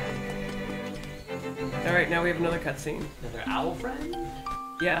 Alright, now we have another cutscene. Another owl friend?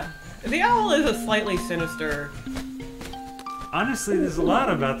 Yeah. The owl is a slightly sinister. Honestly, there's a lot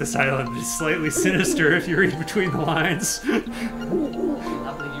about this island that's slightly sinister if you read between the lines. I believe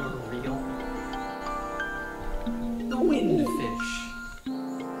you were real. The windfish.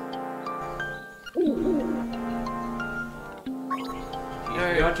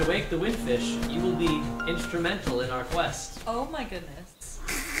 If you are to wake the windfish, you will be instrumental in our quest. Oh my goodness.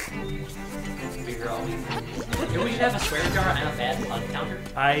 Figure all these things. Maybe we should have a swear jar and a bad pun counter.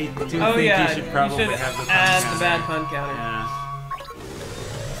 I do Oh think yeah, you should probably have the add pun the counter. bad pun counter. Yeah.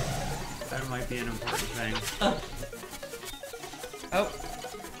 That might be an important thing. Oh,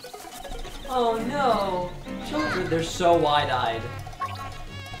 Oh no! Children, they're so wide-eyed.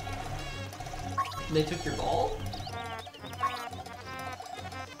 They took your ball?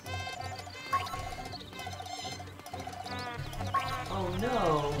 Oh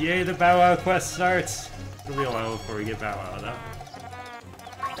no! Yay, the Bow Wow quest starts! It'll be a while before we get Bow Wow, though.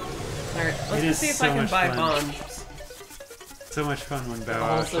 alright. Let's It just is see if so I can much buy fun. bombs. So much fun when Bow Wow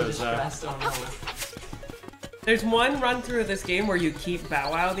Also shows up. distressed, oh no. There's one run through of this game where you keep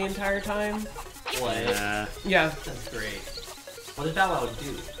Bow Wow the entire time. What? Yeah. Yeah. That's great. What did Bow Wow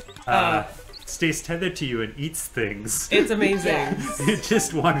do? Stays tethered to you and eats things. It's amazing. It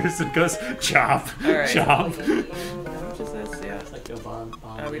just wanders and goes chomp, Alright. chomp. How much is this? Yeah. It's like no bomb.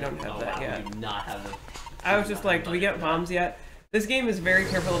 We don't have that wow, yet. We do not have it. I was just like, do we get bombs yet? This game is very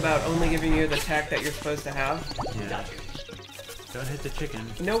careful about only giving you the tech that you're supposed to have. Yeah. Gotcha. Don't hit the chicken.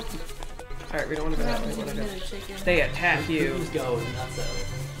 Nope. Alright, we don't want to go that way. We want to go. Chicken. They attack you. Who's go, not so.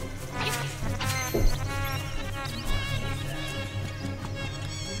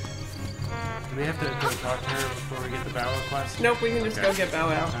 Do we have to go talk to her before we get the Bow Wow quest? Nope, we can just Okay. go get Bow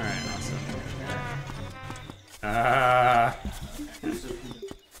Wow. Alright, awesome.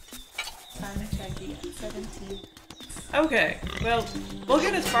 Time to check the 17. Okay, well, we'll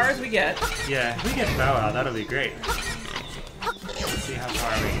get as far as we get. Yeah, if we get Bow Wow, that'll be great. Let's see how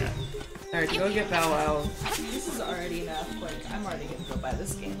far we get. Alright, go get Bow Wow. This is already enough. Like, I'm already gonna go buy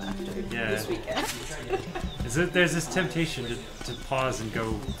this game after this weekend. There's this temptation to pause and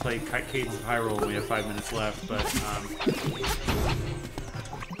go play Cadence of Hyrule when we have 5 minutes left, but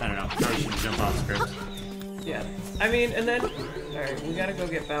I don't know, probably shouldn't jump off script. Yeah. I mean, and then... Alright, we gotta go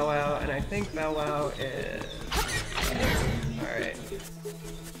get Bow Wow, and I think Bow Wow is... Alright.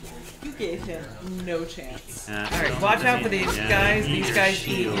 You gave him no chance. Alright, watch out for these guys. These guys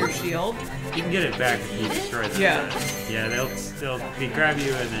eat your shield. You can get it back if you destroy them. Yeah. but yeah, they'll they grab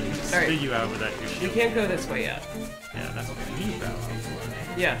you and then Alright. spit you out without your We shield. can't go this way yet. Yeah, that's what we need Bow Wow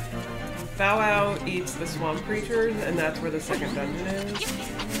for. Yeah. Bow Wow eats the swamp creatures, and that's where the second dungeon is.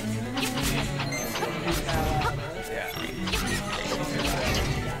 Yeah.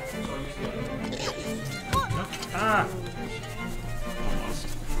 Ah! Almost.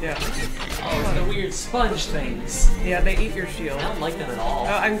 Yeah. Oh, the weird sponge things. Yeah, they eat your shield. I don't like them at all.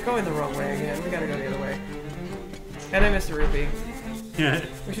 I'm going the wrong way again. We gotta go the other way. And I missed a rupee. Yeah.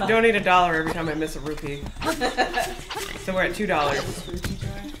 We should donate $1 every time I miss a rupee. So we're at $2.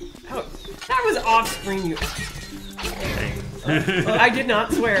 Oh, that was off screen, you. I did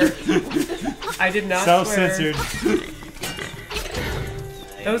not swear. I did not Self-censored. swear.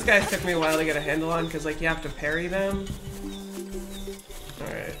 Those guys took me a while to get a handle on because, like, you have to parry them.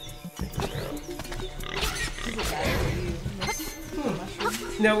 Alright.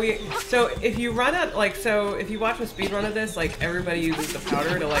 No, so if you run out, like, so if you watch a speed run of this, like, everybody uses the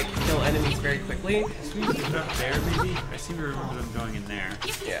powder to, like, kill enemies very quickly. Should we use it up there, maybe? I seem to remember them going in there.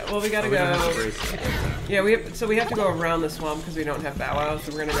 Yeah, well, we gotta We don't have to go. brace it. Yeah, we have to go around the swamp because we don't have Bow Wow,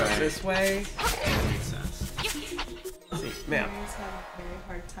 so we're gonna go this way. That makes sense. Map. Rubies have a very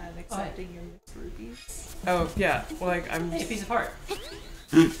hard time accepting your Miss Rubies. Oh, yeah, well, like, Hey, piece of heart.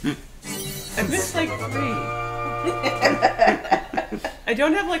 I missed, like, 3. I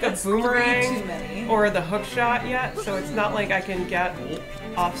don't have, like, a Too boomerang many. or the hook shot yet, so it's not like I can get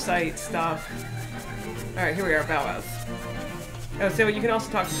off-site stuff. Alright, here we are, Bow Wows. Oh, so you can also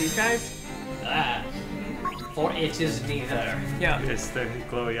talk to these guys? Ah. For it is neither. Yeah. It's the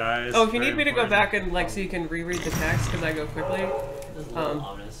glowy eyes. Oh, if you need very me to go important. back and, like, so you can reread the text, because I go quickly. This is a little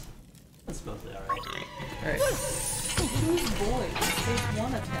ominous. That's mostly alright. Alright. Who's boys? There's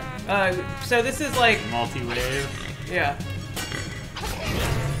one of him. So this is, like, Multi-wave. yeah.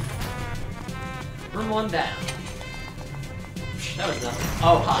 Room 1 down. That was nothing.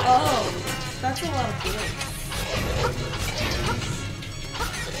 Oh, hi. Oh, that's a lot of boys.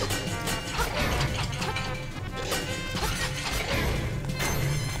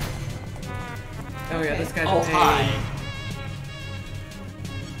 Oh yeah, this guy's Oh, a pain. hi.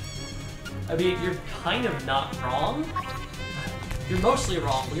 I mean, you're kind of not wrong. You're mostly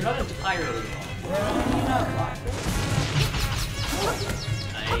wrong, but you're not entirely wrong. You're not blackbird.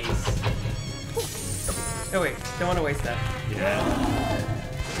 Nice. Oh wait, don't want to waste that. Yeah.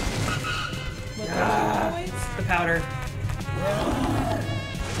 What Ah. boys? The powder.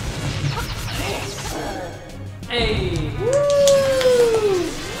 Hey! Woo!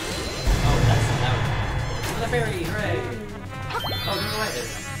 Oh, that's that. The fairy, hooray! Oh, you're right.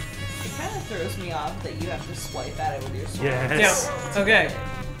 It kind of throws me off that you have to swipe at it with your sword. Yes. Yeah. Okay.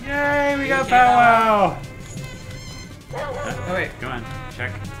 Yay, we got Okay, Bow Wow! Oh wait. Come on,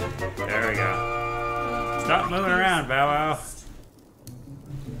 check. There we go. Stop moving around, Bow Wow.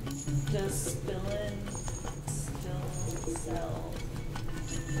 Does Spillin still sell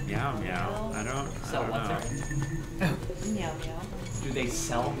Meow meow. I don't Sell what, know. sorry? meow meow? Do they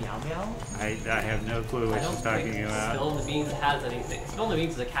sell Meow Meow? I have no clue what I don't she's talking think about. Spill in the Beans has anything. Spill in the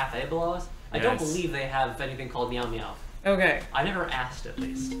Beans is a cafe below us. I don't Yes. believe they have anything called Meow Meow. Okay. I never asked, at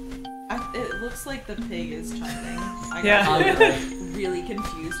least. It looks like the pig is chiming. I Yeah. got Oh, really? really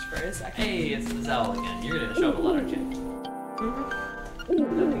confused for a second. Hey, it's the Zell again. You're gonna show up a letter, Jim. We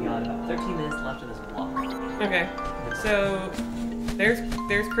got about 13 minutes left in this block. Okay. So there's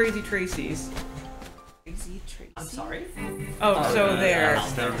Crazy Tracy's. Crazy Tracy. I'm sorry? Oh, so there.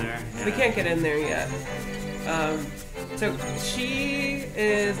 It's down there. Yeah. We can't get in there yet. So she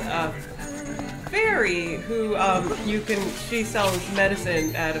is a fairy who she sells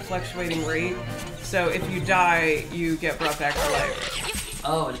medicine at a fluctuating rate. So if you die, you get brought back to life.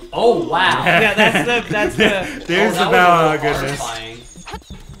 Oh wow! Yeah, that's the There's the that was a Bow Wow little goodness. horrifying.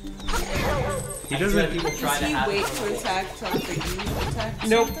 He I feel doesn't. like people try Does to he have wait it to before. attack till after you attack?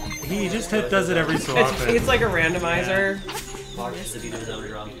 Nope. He just does it every so often. It's like a randomizer. Mark is the beat of his own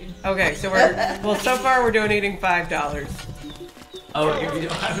drum. Okay, so so far we're donating $5. Oh,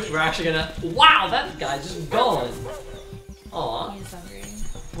 we're actually gonna. Wow, that guy's just going. Aw. He's hungry.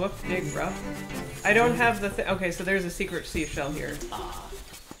 Whoop, dig, bro. I don't have the okay, so there's a secret seashell here.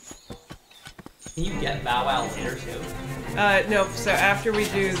 Can you get Bow Wow later too? Nope. So after we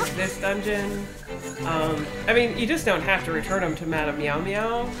do this dungeon, I mean, you just don't have to return them to Madame Meow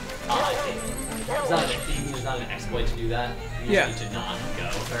Meow. I see. There's not an exploit to do that. You Yeah. just need to not go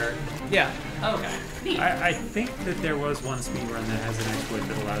with her. Yeah. Okay. Neat. I think that there was one speedrun that has an exploit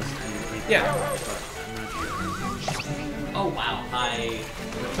that allows you to complete Yeah. that, but I'm not sure. Oh wow, I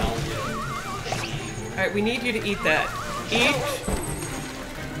rebelled you. All right, we need you to eat that. Eat.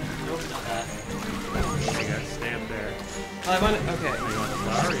 Nope, not that. You gotta stay up there. I want. Okay. You want the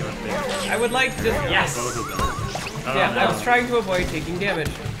flower or you want the I would like to. Yes! both of them? Oh, Yeah, no. I was trying to avoid taking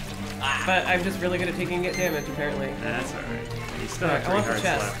damage, Ah. but I'm just really good at taking damage apparently. That's alright. You still Alright, have I 3 want the hearts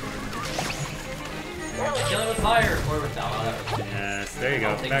chest. left. Kill it with fire! Or with Bow Wow. Yes, there you go.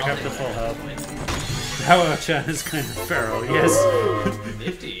 I'll take Back all up the to full damage health. at this Bow Wow-chan is kind of feral, yes. point.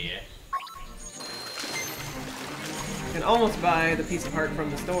 50. You can almost buy the piece of heart from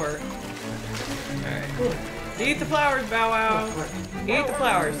the store. Alright. Eat the flowers, Bow Wow! Eat the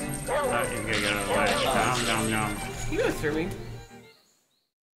flowers! You gotta get out of the way. Nom nom nom. You go through me.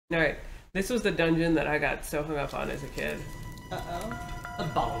 Alright. This was the dungeon that I got so hung up on as a kid. Uh-oh. A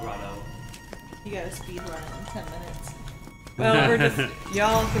bottle grotto. You gotta speed run it in 10 minutes. Well, we're just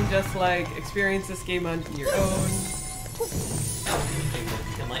y'all can just like experience this game on your own. Oh, you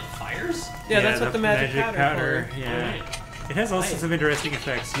can light fires? Yeah, that's what the magic powder. Yeah. It has all sorts of interesting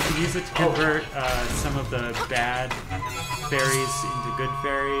effects. You can use it to convert some of the bad fairies into good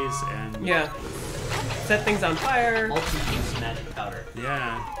fairies, and Yeah. Set things on fire. Multi-use magic powder.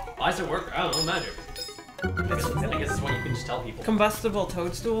 yeah. Why does it work? I don't know, magic. I guess it's what you can just tell people. Combustible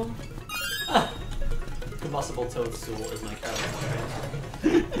toadstool. Combustible toadstool is my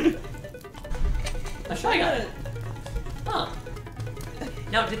Carolyn. I'm sure I got it. Huh.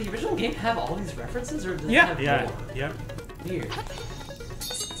 Now, did the original game have all these references, or did it have more? Yep. Weird.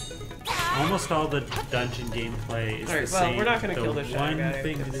 Almost all the dungeon gameplay is Alright, the well, same. we're not gonna the kill this one guy,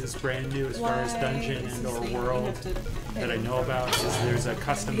 thing that is brand new as far as dungeon Why is and this or thing you world have to that I know about is there's a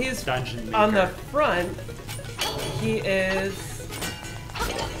custom He's dungeon maker. on the front. He is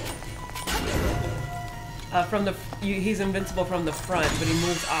he's invincible from the front, but he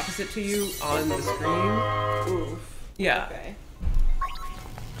moves opposite to you on the screen. Oof. Yeah. Okay.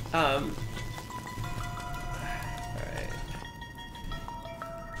 Alright.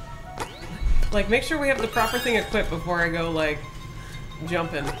 Like, make sure we have the proper thing equipped before I go, like,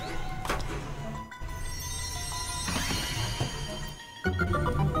 jumping.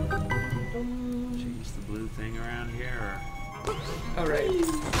 Change the blue thing around here. Alright.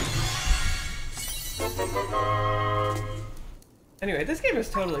 Anyway, this game is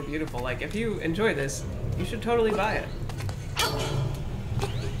totally beautiful. Like, if you enjoy this, you should totally buy it.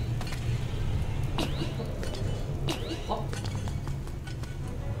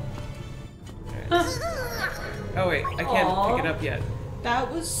 Oh wait, I can't pick it up yet.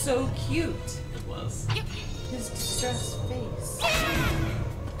 That was so cute. It was. His distressed face.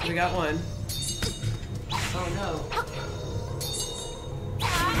 We got one. Oh no.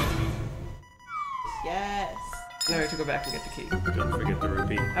 Yes. Now I have to go back and get the key. Don't forget the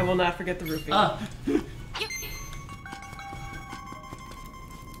rupee. I will not forget the rupee.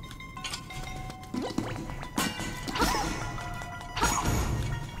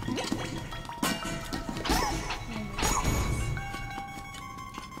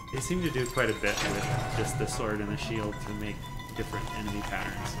 They seem to do quite a bit with just the sword and the shield to make different enemy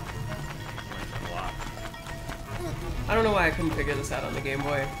patterns. I like it a lot. I don't know why I couldn't figure this out on the Game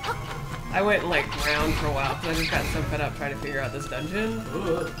Boy. I went like round for a while because I just got so fed up trying to figure out this dungeon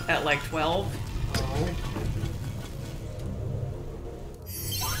at like 12.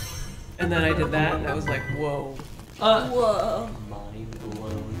 And then I did that and I was like, whoa. Whoa. Mind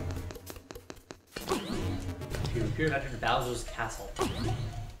blown. You appeared under Bowser's castle.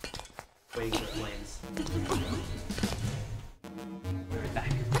 Waiting for flames. Right back.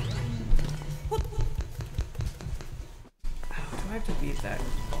 Do I have to beat that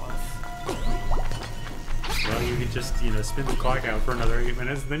boss? Well, you could just, spin the clock out for another 8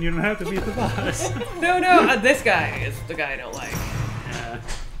 minutes, then you don't have to beat the boss. No, this guy is the guy I don't like. Yeah.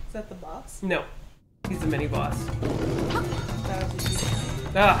 Is that the boss? No, he's the mini boss. That would be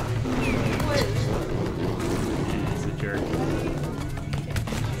Ah, He's a jerk.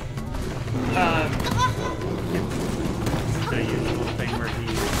 The usual thing where he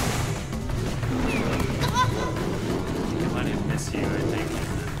you can let him miss you, I think.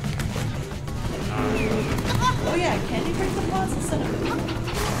 Oh yeah, can you break the boss instead of it?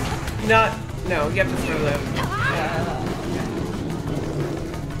 no, you have to throw them.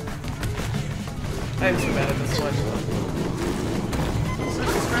 I'm so bad at this one. So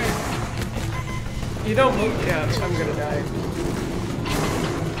it's great. You don't move. Yeah, I'm gonna die.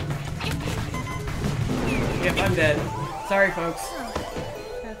 Yep, I'm dead. Sorry, folks.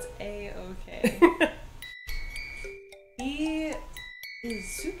 That's A-okay. He is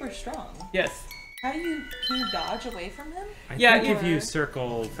super strong. Yes. How can you dodge away from him? I Yeah, think if you- you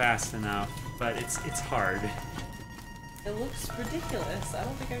circle fast enough, but it's hard. It looks ridiculous. I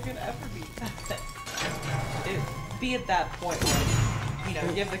don't think I could ever beat that. Be at that point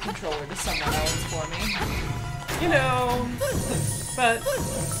where, give the controller to someone else for me. But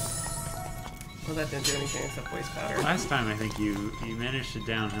well, that didn't do anything except waste powder. Last time I think you managed to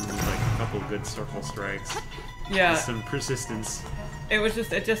down him with like a couple good circle strikes. Yeah, With some persistence.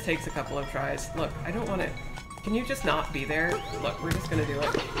 it just takes a couple of tries. Look, I don't want it. Can you just not be there? Look, we're just gonna do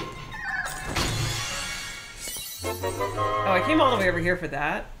it. Oh, I came all the way over here for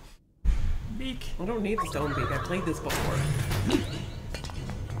that. Beak. I don't need the stone beak. I played this before.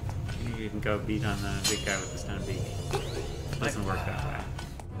 You can go beat on the big guy with the stone beak. Doesn't work that way.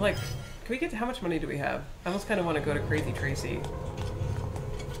 Like, can we get to how much money do we have? I almost kind of want to go to Crazy Tracy.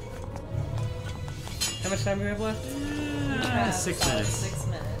 How much time do we have left? 6 minutes. 6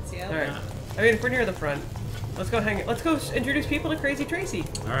 minutes, yeah. All right. I mean, if we're near the front, let's go hang. Let's go introduce people to Crazy Tracy.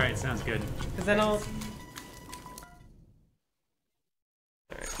 All right, sounds good. Because then I'll.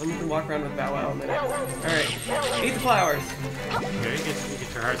 All right. Then we can walk around with Bow Wow a minute. Alright. Eat the flowers. Okay,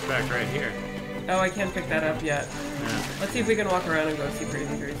 get your hearts back right here. Oh, I can't pick that up yet. Yeah. Let's see if we can walk around and go see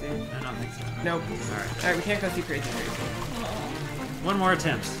Crazy Crazy. I don't think so. Nope. Alright. Alright, we can't go see Crazy Crazy. One more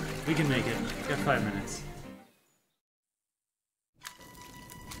attempt. We can make it. We've got 5 minutes.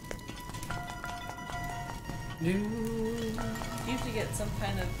 Do you have to get some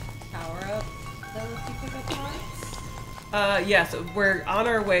kind of power-up that lets you pick up hearts? Yes, we're on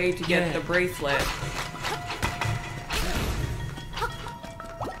our way to get the bracelet.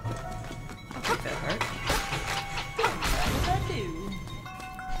 I'll take that heart. What does that do?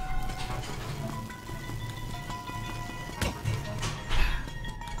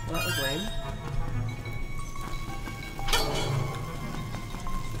 Well, that was lame.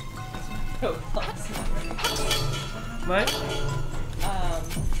 Oh, plus. What?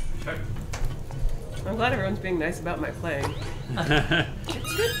 Sure. I'm glad everyone's being nice about my playing.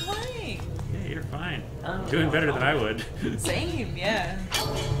 It's good playing. Yeah, you're fine. Oh, Doing no, better than no. I would. Same, yeah.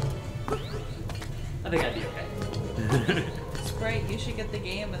 I think I'd be okay. Sprite, you should get the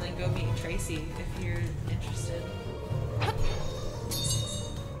game and then go meet Tracy if you're interested.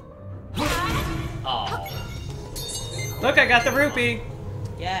 Oh, Look, I got the rupee!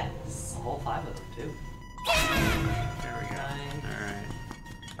 Yes. a whole 5 of them too. There we go.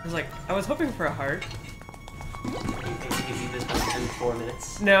 Alright. I was hoping for a heart. You think you can beat this by 4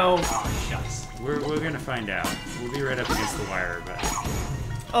 minutes? No. Oh, shucks. We're gonna find out. We'll be right up against the wire, but...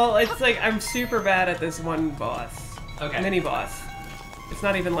 Oh, it's like I'm super bad at this one boss. Okay. Mini boss. It's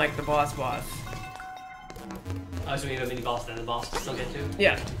not even like the boss. Oh, so we have a mini boss and the boss to still get to?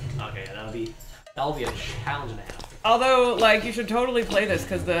 Yeah. Okay, yeah, that'll be a challenge and a half. Although, like, you should totally play this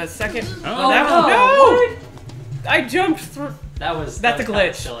because the second. Oh, no! I jumped through. That's That's a kinda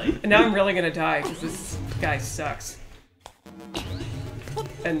glitch. silly. And now I'm really gonna die because this guy sucks.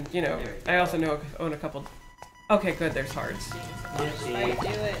 And you know, I also own a couple. Okay, good. There's hearts. Sprite, do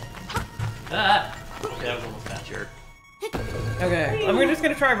it. Ah! Okay, that was almost that. Sure. Okay, I'm just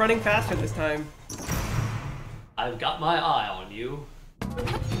gonna try running faster this time. I've got my eye on you.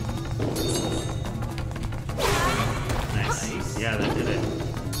 Nice. Yeah, that did it.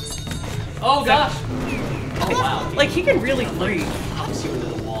 Oh gosh! Oh wow. Like he can really breathe. Pops you into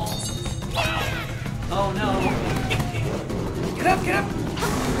the wall. Wow. Oh no. Get up! Get up!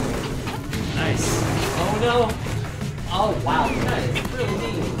 Nice. Oh no. Oh wow. That is really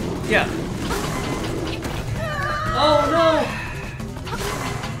mean. Yeah. Oh no.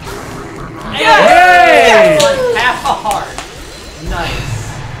 Yay! Half a heart. Nice.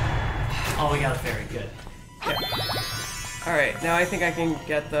 Oh, we got it very good. All right, now I think I can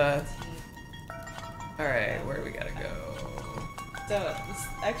get the. All right, where do we gotta go? So, this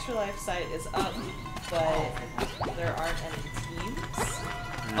Extra Life site is up, but there aren't any teams.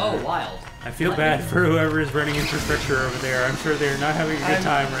 Oh, wild. I feel bad for whoever is running infrastructure over there. I'm sure they're not having a good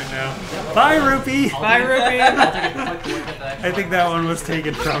time right now. Bye, Rupee! Bye, Rupee! I'll take a quick look at that. I think that one was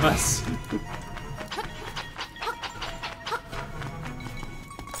taken from us.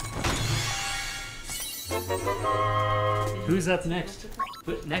 Who's up next?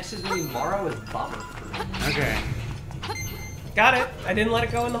 Next is going to be Mara with Bomber. Okay. Got it. I didn't let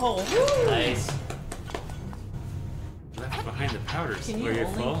it go in the hole. Nice. Left behind the powders. Can you Were you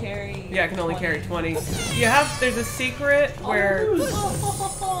only full? carry? Yeah, I can only carry 20. You have. There's a secret where.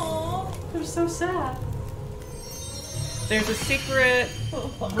 Oh, they're so sad. There's a secret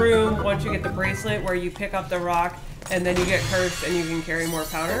room once you get the bracelet where you pick up the rock and then you get cursed and you can carry more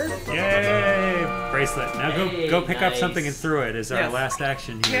powder. Yay! Bracelet. Now Hey, go pick up nice. something and throw it as our Yes. last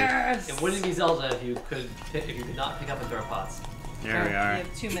action here. Yes! It wouldn't be Zelda if you could not pick up and throw pots. There we You are.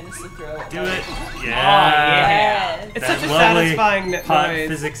 have 2 minutes to throw it. Do it. Oh, Yeah. yeah. It's That such a lovely satisfying hot noise.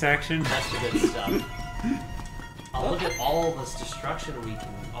 physics action. That's the good stuff. Oh, look at all this destruction we can,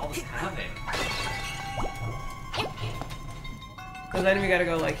 all this havoc. So then we gotta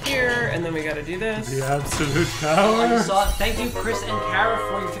go like here, and then we gotta do this. The absolute I power. just saw it. Thank you, Chris and Kara,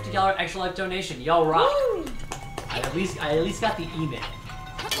 for your $50 Extra Life donation. Y'all rock. I at least got the email.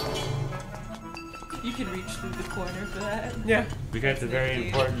 You can reach through the corner for that. Yeah. We got the very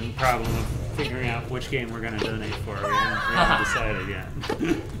important problem of figuring out which game we're going to donate for. We haven't decided yet.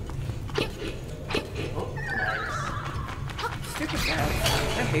 Oh, nice. Stupid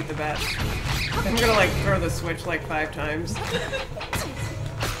bats. I hate the bats. I'm gonna like throw the switch like 5 times.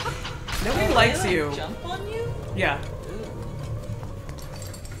 Nobody likes They, you. Jump on you? Yeah.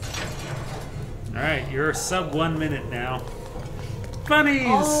 Alright, you're sub 1 minute now. Bunnies!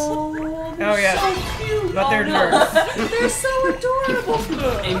 Oh, Oh yeah. so cute. But they're no. nerds. They're so adorable.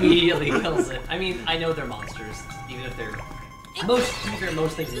 Immediately kills it. I mean, I know they're monsters, even if they're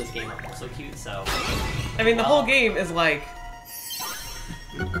Most things in this game are also cute, so... I mean, the whole game is like...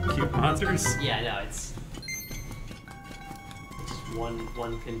 Cute monsters? Yeah, no, it's just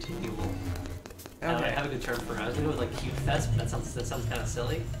one continual... I Okay. have a good term for it. I was gonna go with like cute fest, but that sounds kind of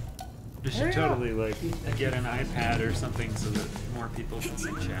silly. You should totally like get an iPad or something so that more people can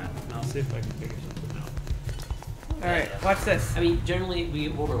see chat. And I'll see if I can figure something out. Alright, watch this. I mean, generally,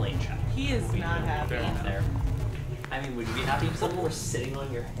 we'll relate chat. He is not happy. Fair enough. There. I mean, would you be happy if someone were sitting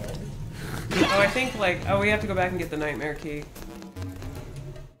on your head? Oh, I think like... Oh, we have to go back and get the nightmare key.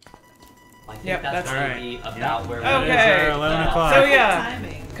 I think Yep, that's that's gonna right. be about where Okay. we It is 11 o'clock. So yeah,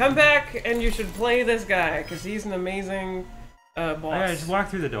 Timing. come back and you should play this guy, because he's an amazing boss. Yeah, just walk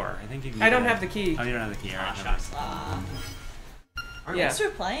through the door. I think you can. I don't have the key. Oh, you don't have the key. All right. Ah, never mind. shucks. Yeah. Thanks for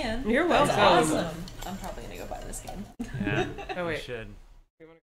playing. You're That's welcome. awesome. I'm probably gonna go buy this game. Yeah. Oh, You wait. should.